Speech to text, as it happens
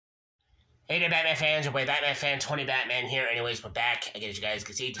Hey there, Batman fans. Your boy Batman Fan 20 Batman here. Anyways, we're back. Again, as you guys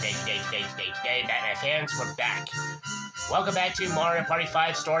can see, today, Batman fans, we're back. Welcome back to Mario Party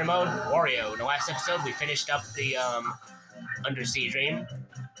 5 Story Mode, Wario. In the last episode, we finished up the, Under Sea Dream.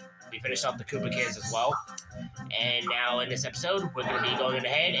 We finished up the Koopa Kids as well. And now, in this episode, we're going to be going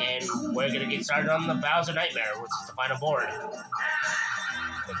ahead, and we're going to get started on the Bowser Nightmare, which is the final board.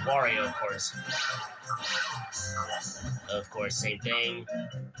 With Wario, of course. Of course, same thing.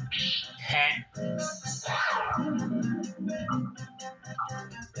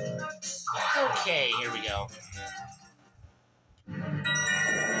 Okay, here we go.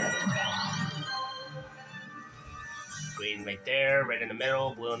 Green right there, red in the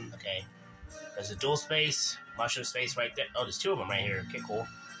middle, blue in, okay. There's a dual space, mushroom space right there. Oh, there's two of them right here. Okay, cool.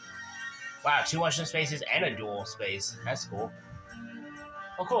 Wow, two mushroom spaces and a dual space. That's cool.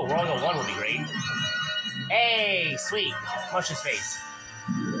 Oh, cool. Rolling a one would be great. Hey, sweet. Mushroom space.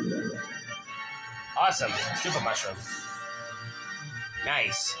 Awesome. Super mushroom.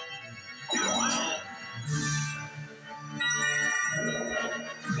 Nice.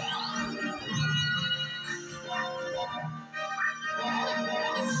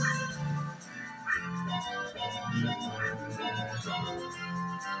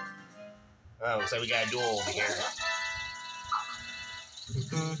 Oh, looks like we got a duel over here.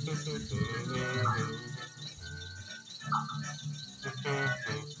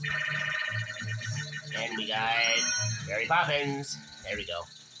 And we got Mary Poppins. There we go.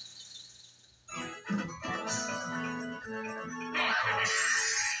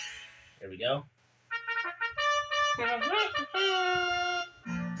 There we go.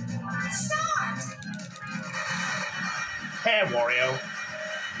 Start! Hey, Wario.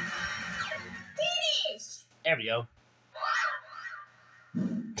 Finish! There we go.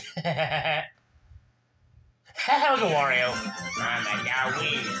 Look at Wario. I'm a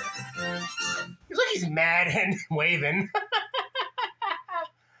Darwin. He's like he's mad and waving.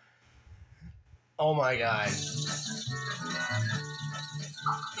 Oh my god.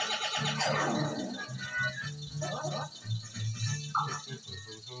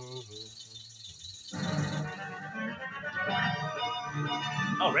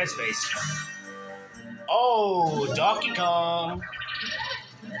 Oh, red space. Oh, Donkey Kong.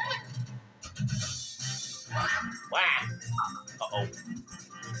 Wow. Uh-oh.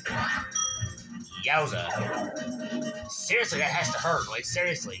 Yowza. Seriously, that has to hurt. Like,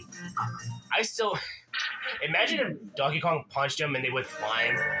 seriously. I still... Imagine if Donkey Kong punched him and they went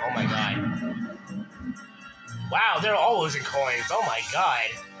flying. Oh my god. Wow, they're all losing coins. Oh my god.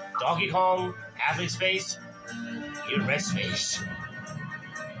 Donkey Kong, half his space. Even red space.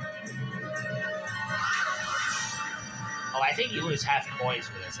 Oh, I think you lose half coins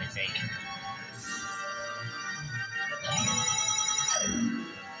for this, I think.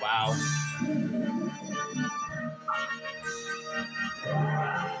 Wow.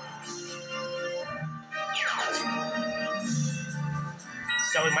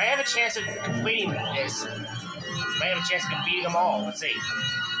 So we might have a chance of completing this. We might have a chance of beating them all. Let's see.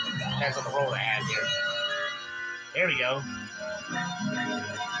 Depends on the roll I have here. There we go.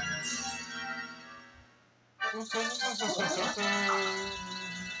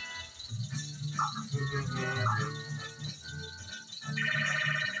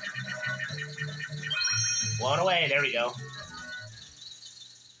 Blown away, there we go.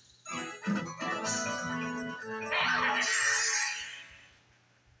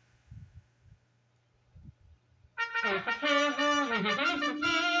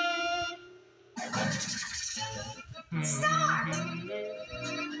 Start!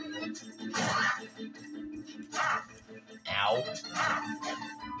 Ow.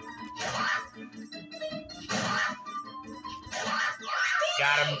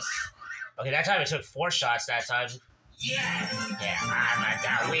 Got him. Okay, that time it took 4 shots that time. Yeah! Yeah,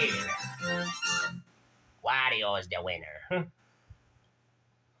 I'm the winner. Wario is the winner.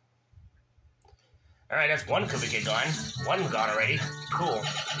 Alright, that's one Koopa Kid gone. One gone already. Cool.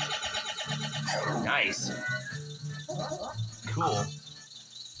 Nice. Cool.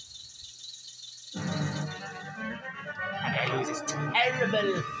 That guy loses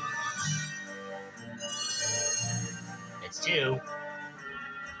terrible. It's 2.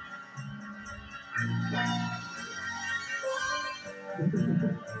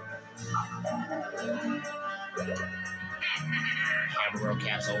 Hamburger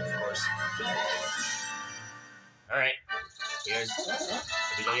capsule, of course. Alright. Here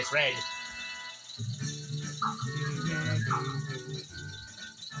we go, gets red.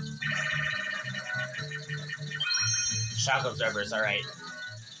 Shock observers, alright.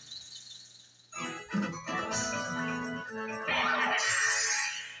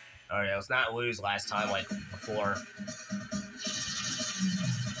 Alright, let's not lose last time like before.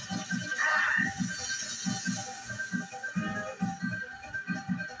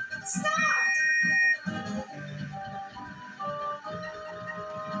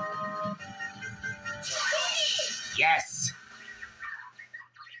 Yes!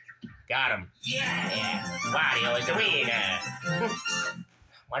 Got him. Yeah. Wario is the winner.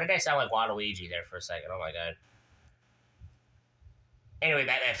 Why did I sound like Waluigi there for a second? Oh my god. Anyway,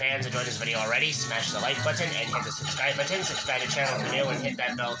 Batman fans, enjoyed this video already, smash the like button and hit the subscribe button. Subscribe to the channel if you're new and hit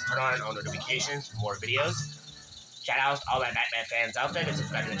that bell to turn on all notifications for more videos. Shout out to all my Batman fans out there that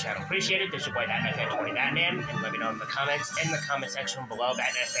subscribe to the channel. Appreciate it. This is your boy Batman Fan 20 Batman. And let me know in the comments, section below,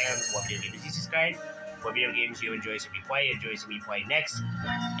 Batman fans, what video games you subscribe, what video games you enjoy seeing me play, next.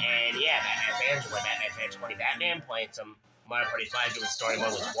 And yeah, Batman fans, your boy Batman Fan 20 Batman, playing some Mario Party 5 doing story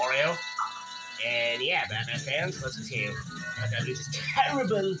mode with Wario. And yeah, Batman fans, let's continue. This is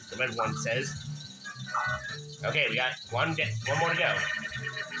terrible, the red one says. Okay, we got one more to go.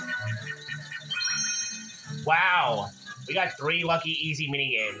 Wow, we got 3 lucky easy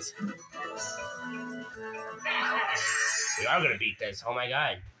mini games. We are gonna beat this. Oh my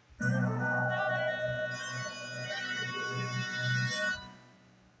god.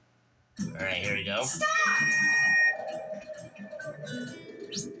 All right, here we go.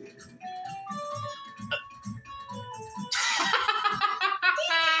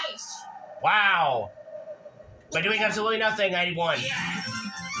 Wow! By doing absolutely nothing, I won.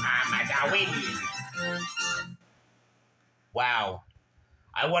 I'm gonna win. Wow.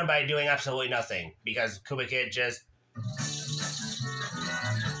 I won by doing absolutely nothing because Koopa Kid just...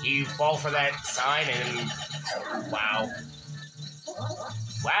 He fall for that sign and... Wow.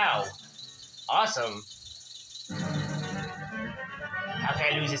 Wow. Awesome. How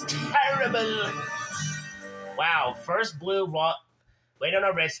can I lose? It's terrible. Wow. First blue landed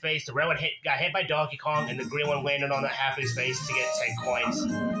on a red space. The red one got hit by Donkey Kong, and the green one landed on the happy space to get 10 coins.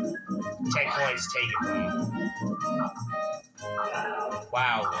 10 coins taken.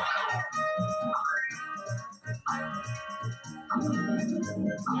 Wow.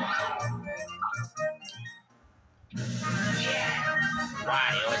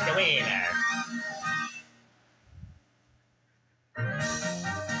 Wario is the winner.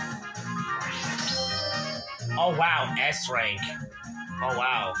 Oh wow, S rank. Oh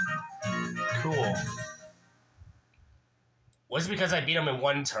wow. Cool. Was it because I beat him in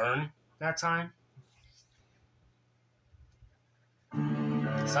one turn that time?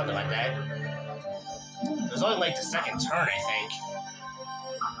 Something like that. It was only like the second turn, I think.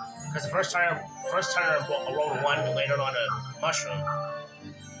 Because the first turn I rolled a 1 and landed on a mushroom.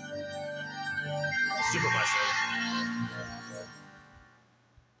 A super mushroom.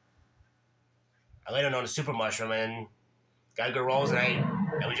 I landed on a super mushroom and got good rolls, and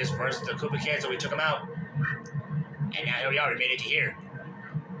we just versed the Koopa Kids, so we took them out. And now here we are, we made it to here.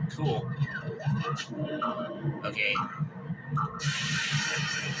 Cool. Okay.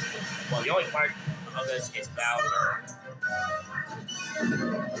 Well, the only part of this is Bowser.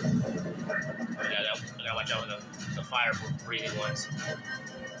 I gotta watch out with the fire breathing ones.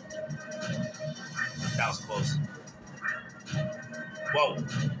 That was close. Whoa.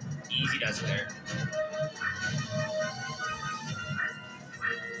 Easy does it there.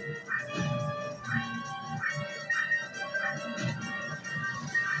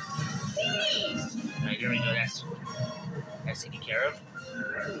 Alright, here we go. That's taken care of.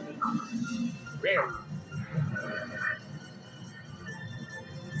 Rare.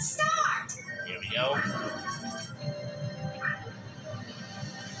 Start! Here we go.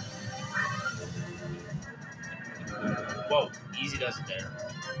 Whoa, easy does it there.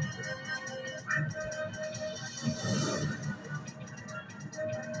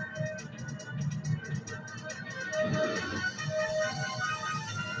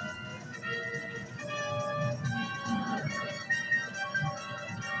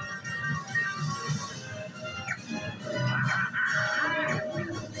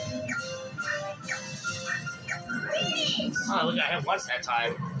 Oh, look, I hit once that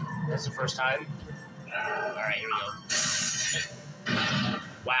time. That's the first time. Alright, here we go.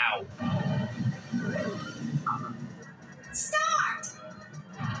 Wow. Start!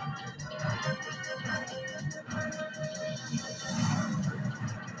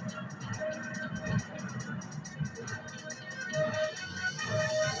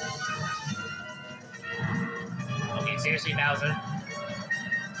 Okay, seriously, Bowser?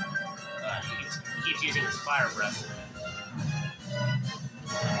 He keeps using his fire breath.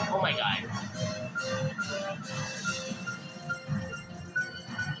 Oh my god.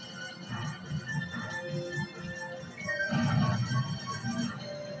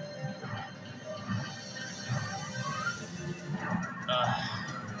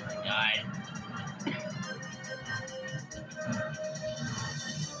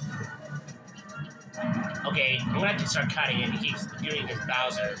 I'm gonna have to start cutting it. He keeps doing his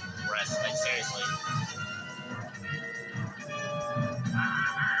Bowser breath, like seriously.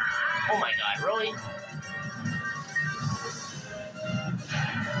 Oh my god, really?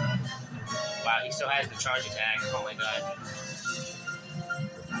 Wow, he still has the charge attack. Oh my god.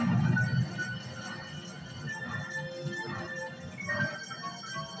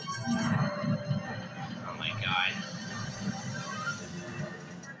 Oh my god.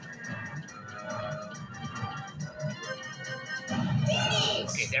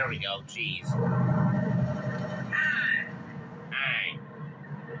 Okay, there we go. Jeez. Alright.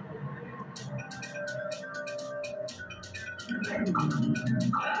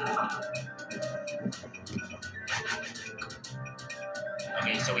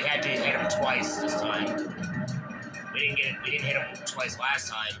 Okay, so we had to hit him twice this time. We didn't hit him twice last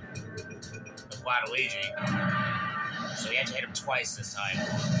time with Waluigi. So we had to hit him twice this time.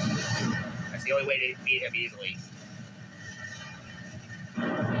 That's the only way to beat him easily.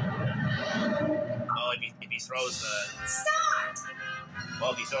 Oh, if he throws the... Start!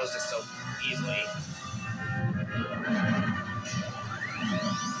 Well, if he throws this so easily...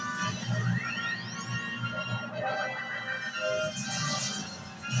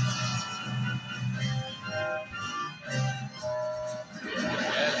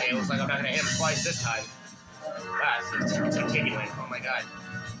 Okay, looks like I'm not gonna hit him twice this time. Ah, it's continuing. Oh my god.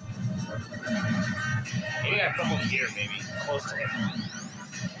 Maybe I gotta put him over here, maybe. Close to him.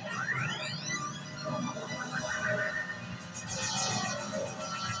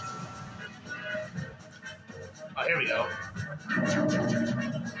 Oh, here we go.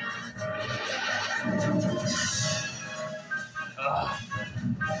 Ugh.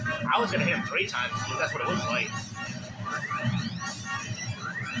 I was gonna hit him 3 times, because that's what it looks like.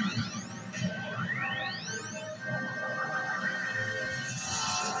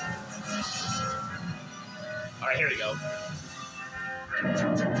 Alright, here we go.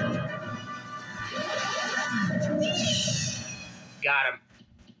 Got him.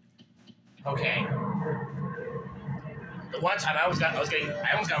 Okay. The one time I almost got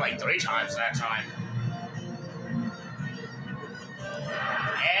like 3 times that time.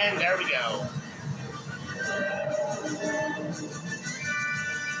 And there we go.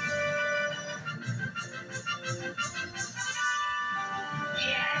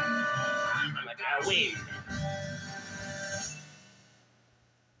 I'm gonna win.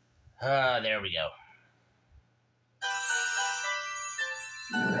 There we go.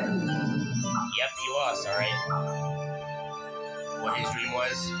 Yep, you lost, alright. What his dream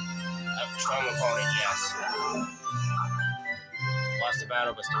was? A strong opponent, yes. Lost the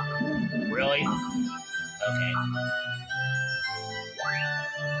battle, but still. Really? Okay.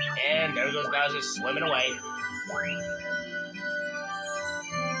 And there goes Bowser swimming away.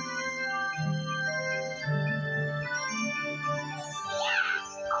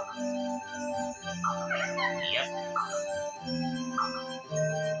 Yep.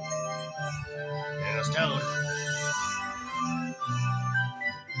 There goes Toad.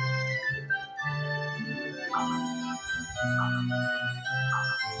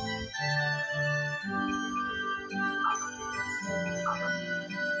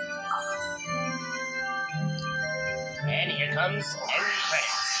 And here comes end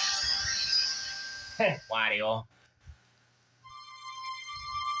credits. Wario.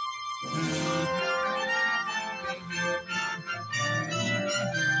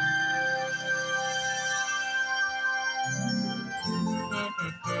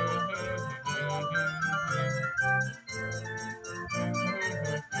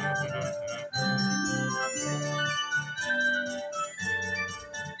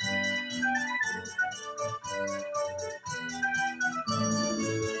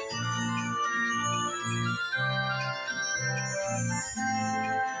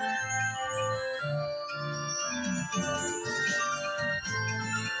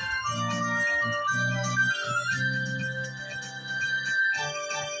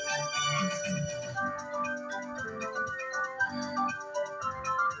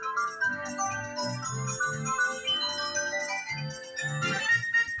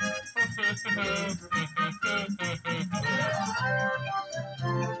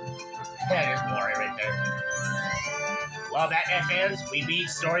 Yeah, there's Wario right there. Well, Batman fans, we beat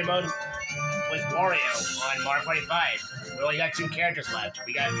story mode with Wario on Mario Party 5. We only got 2 characters left.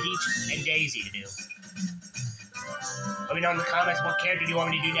 We got Peach and Daisy to do. Let me know in the comments what character do you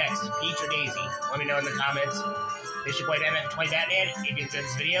want me to do next, Peach or Daisy. Let me know in the comments. This is your boy MF20Batman. If you enjoyed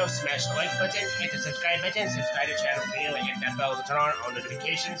this video, smash the like button, hit the subscribe button, subscribe to the channel video, and hit that bell to turn on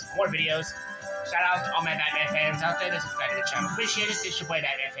notifications, more videos. Shout out to all my Batman fans out there that subscribe to the channel. Appreciate it. This is your boy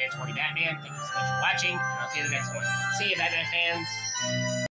Batman Fan 20 Batman. Thank you so much for watching, and I'll see you in the next one. See you, Batman fans.